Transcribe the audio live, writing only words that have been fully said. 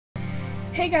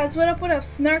Hey guys, what up,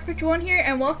 Snark51 here,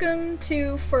 and welcome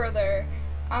to Further.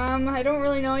 I don't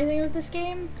really know anything with this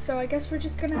game, so I guess we're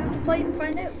just gonna have to play it and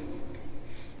find out.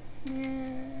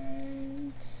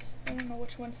 And I don't know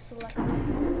which one to select.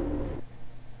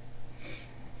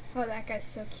 Oh, that guy's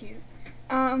so cute.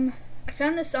 I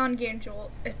found this on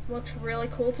GameJolt. It looks really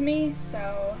cool to me,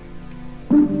 so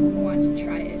I wanted to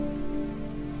try it.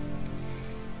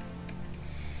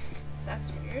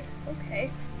 That's weird.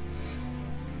 Okay.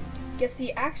 Guess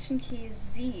the action key is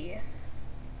Z.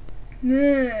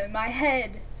 My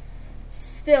head.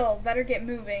 Still, better get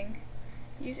moving.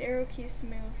 Use arrow keys to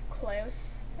move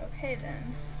close. Okay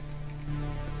then.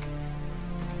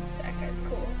 That guy's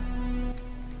cool.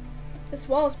 This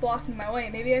wall is blocking my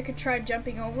way. Maybe I could try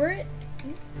jumping over it?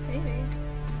 Maybe.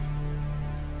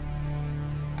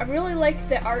 I really like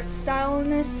the art style in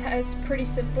this. It's pretty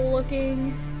simple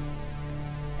looking.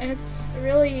 And it's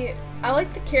really... I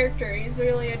like the character, he's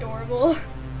really adorable.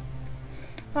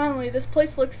 Finally, this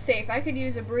place looks safe. I could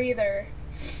use a breather.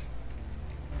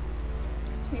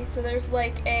 Okay, so there's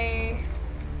like a...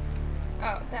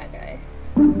 Oh, that guy.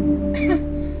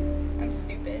 I'm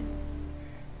stupid.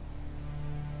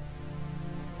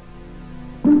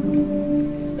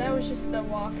 So that was just the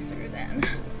walkthrough then.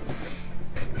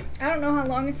 I don't know how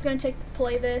long it's going to take to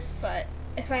play this, but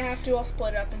if I have to, I'll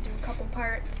split it up and do a couple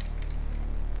parts.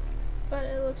 But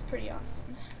it looks pretty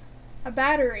awesome. A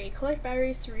battery. Collect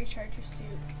batteries to recharge your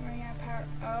suit. Running out of power.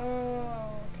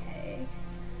 Oh, okay.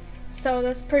 So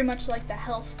that's pretty much like the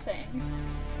health thing.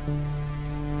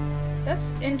 That's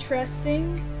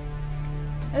interesting.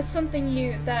 That's something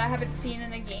that I haven't seen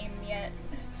in a game yet.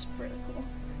 It's really cool.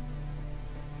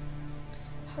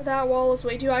 That wall is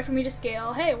way too high for me to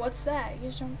scale. Hey, what's that?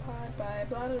 Use jump pod by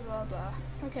blah blah blah blah.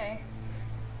 Okay.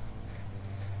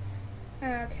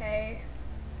 Okay.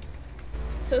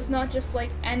 So it's not just like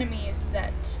enemies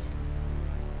that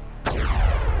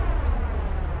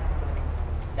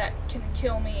can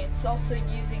kill me, it's also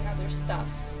using other stuff.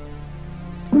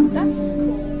 That's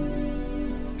cool.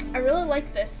 I really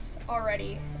like this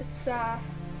already. It's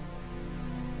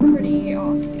pretty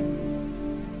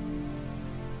awesome.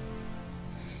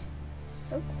 It's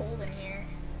so cold in here.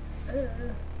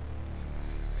 Ugh.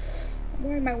 I'm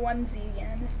wearing my onesie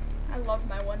again. I love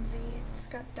my onesie. It's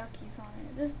got duckies on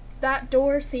it. That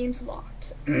door seems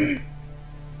locked.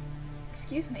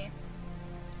 Excuse me.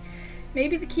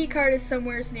 Maybe the key card is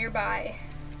somewhere nearby.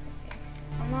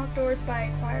 Unlock doors by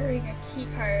acquiring a key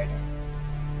card.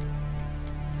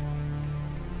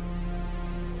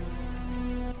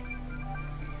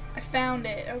 I found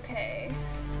it. Okay.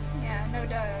 Yeah, no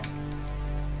duh.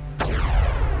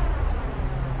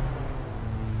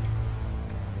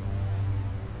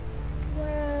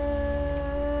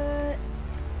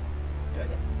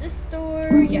 This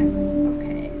door, yes,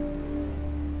 okay.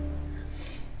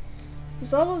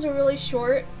 These levels are really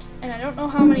short, and I don't know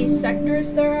how many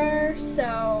sectors there are,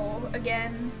 so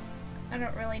again, I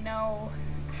don't really know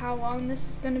how long this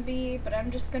is going to be, but I'm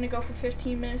just going to go for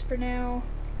 15 minutes for now.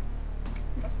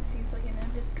 Unless it seems like an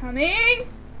end is coming.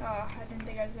 Oh, I didn't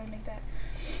think I was going to make that.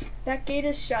 That gate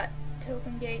is shut. To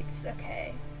open gates,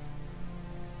 okay.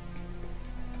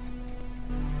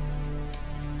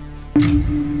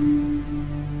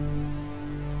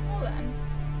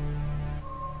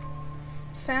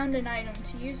 Found an item.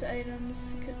 To use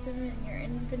items, put them in your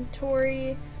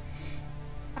inventory.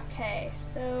 Okay,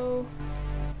 so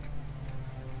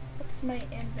what's my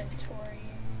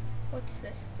inventory? What's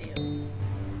this do?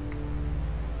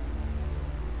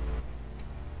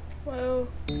 Whoa.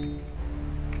 I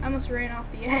almost ran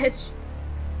off the edge.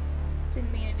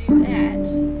 Didn't mean to do that.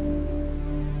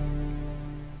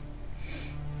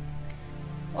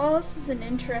 Well, this is an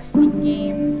interesting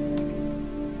game.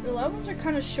 The levels are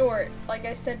kind of short, like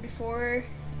I said before,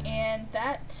 and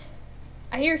that...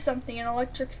 I hear something, an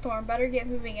electric storm, better get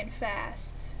moving and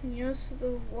fast. You notice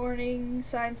the warning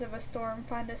signs of a storm,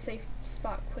 find a safe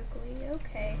spot quickly.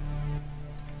 Okay.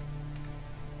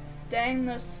 Dang,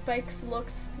 those spikes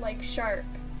looks like sharp.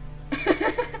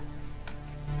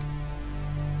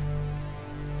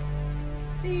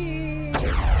 See?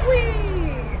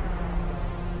 Whee!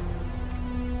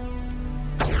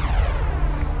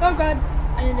 Oh god.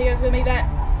 I didn't think I was gonna make that.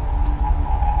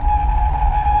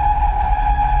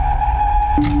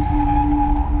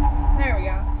 There we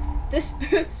go. This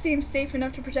booth seems safe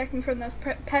enough to protect me from those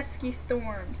pesky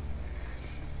storms.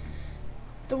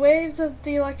 The waves of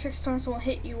the electric storms will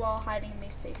hit you while hiding in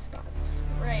these safe spots.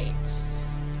 Right.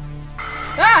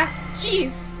 Ah!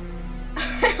 Jeez!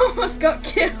 I almost got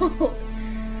killed!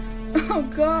 Oh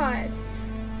god.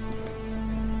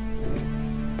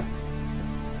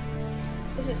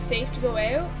 Is it safe to go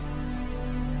out?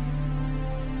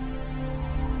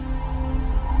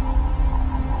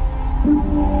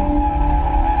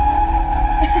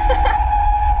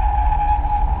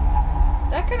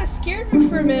 That kind of scared me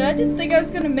for a minute. I didn't think I was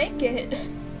gonna make it.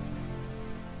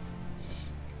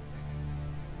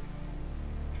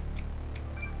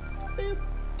 Boop.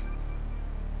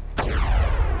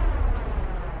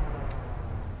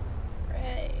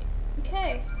 Right.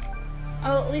 Okay.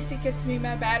 Oh, at least it gets me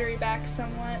my battery back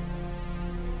somewhat.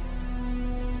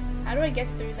 How do I get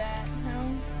through that?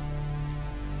 No.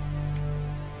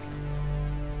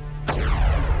 There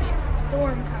must be a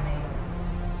storm coming.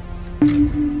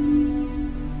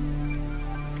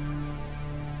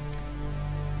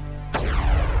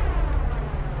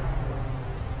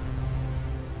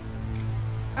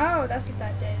 Oh, that's what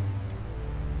that did.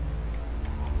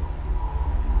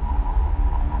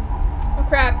 Oh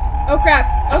crap! Oh crap!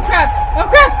 Oh crap! Oh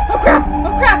crap! Oh crap!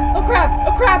 Oh crap! Oh crap!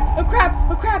 Oh crap! Oh crap!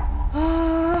 Oh crap!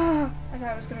 Ah! I thought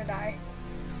I was gonna die.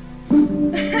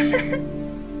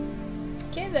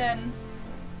 Okay then.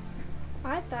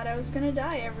 I thought I was gonna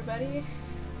die, everybody.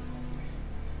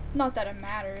 Not that it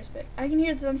matters, but I can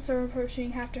hear the thunderstorm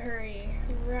approaching. Have to hurry.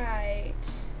 Right.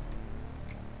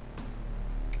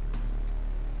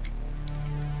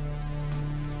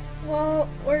 Well,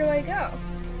 where do I go?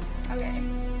 Okay.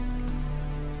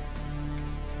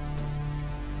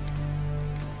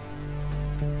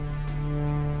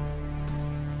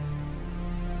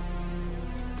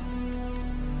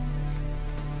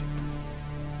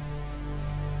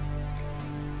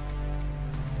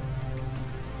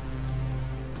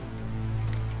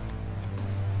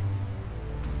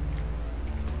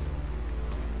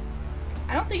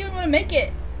 I don't think I'm gonna make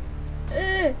it.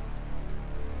 Ugh.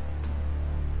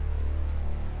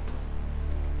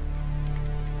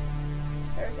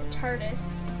 There's a TARDIS,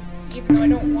 even though I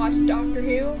don't watch Doctor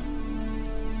Who.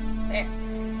 There.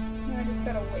 Now I just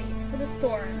gotta wait for the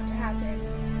storm to happen.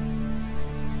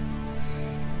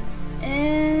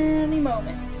 Any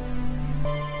moment.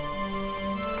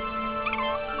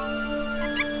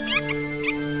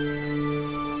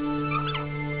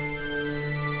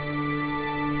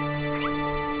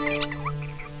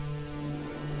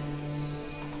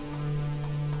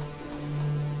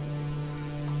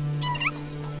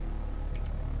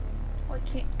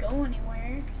 Can't go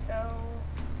anywhere, so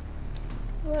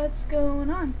what's going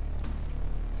on?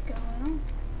 What's going on?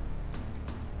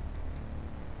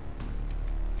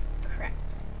 Crap.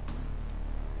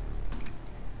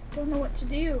 Don't know what to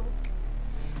do.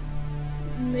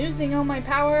 I'm losing all my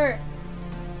power.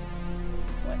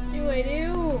 What do I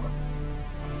do?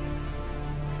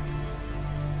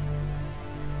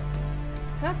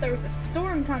 I thought there was a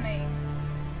storm coming.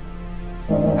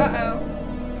 Uh-oh.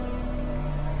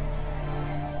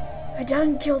 I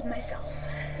done killed myself.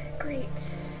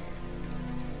 Great.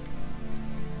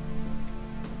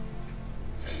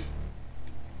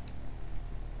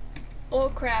 Oh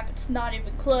crap, it's not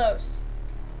even close.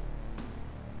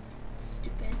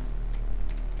 Stupid.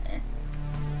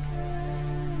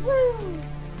 Woo!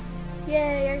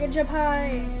 Yay, I can jump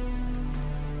high.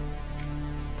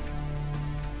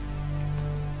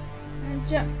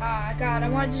 Ah, God, I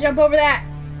wanted to jump over that.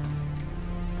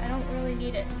 I don't really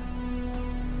need it.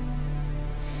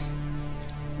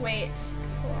 Wait,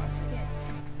 hold on a second.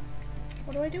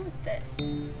 What do I do with this?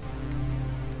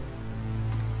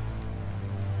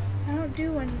 I don't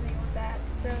do anything with that,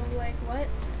 so like what?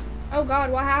 Oh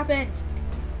God, what happened?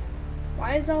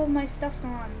 Why is all of my stuff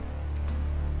gone?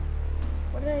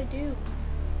 What did I do?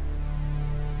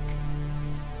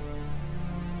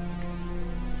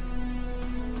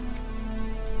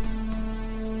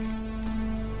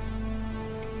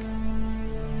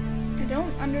 I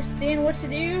don't understand what to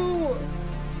do.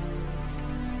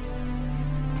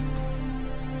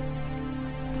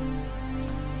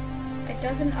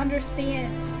 Doesn't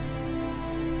understand.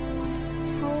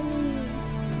 Tell me.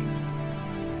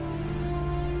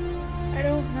 I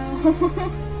don't know.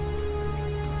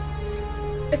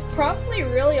 It's probably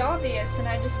really obvious and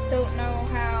I just don't know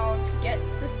how to get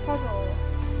this puzzle.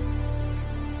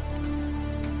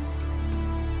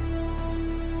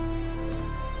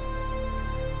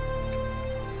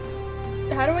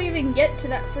 How do I even get to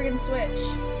that friggin' switch?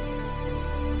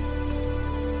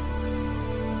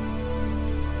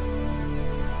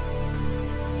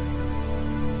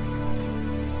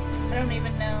 I don't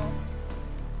even know.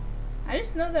 I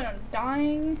just know that I'm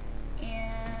dying,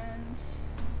 and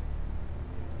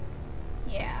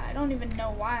yeah, I don't even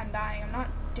know why I'm dying. I'm not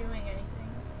doing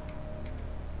anything.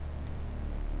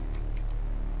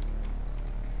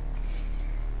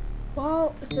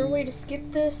 Well, is there a way to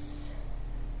skip this?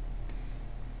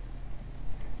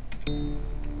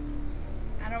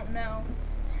 I don't know.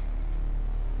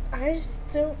 I just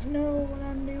don't know what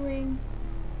I'm doing.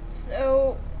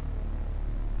 So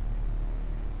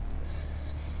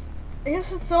I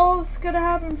guess that's all that's gonna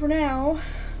happen for now.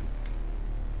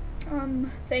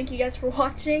 Thank you guys for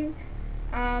watching.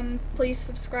 Please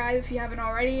subscribe if you haven't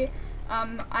already.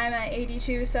 I'm at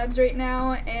 82 subs right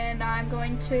now, and I'm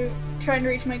going to try to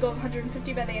reach my goal of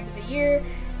 150 by the end of the year.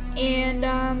 And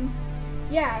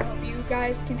yeah, I hope you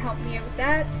guys can help me out with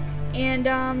that. And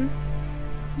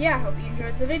yeah, I hope you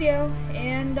enjoyed the video,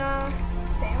 and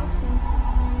stay awesome.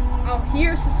 Oh,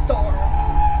 here's the storm.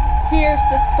 Here's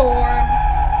the storm.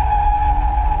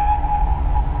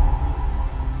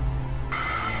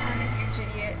 I'm a huge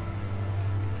idiot.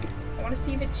 I want to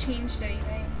see if it changed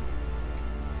anything.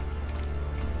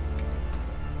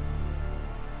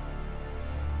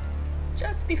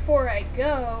 Just before I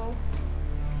go,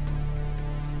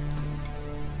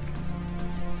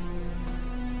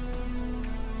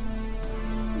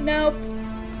 nope,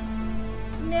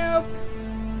 nope,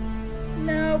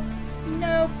 nope,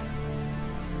 nope,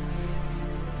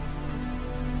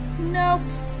 nope,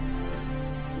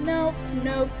 nope,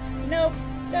 nope, nope,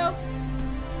 nope.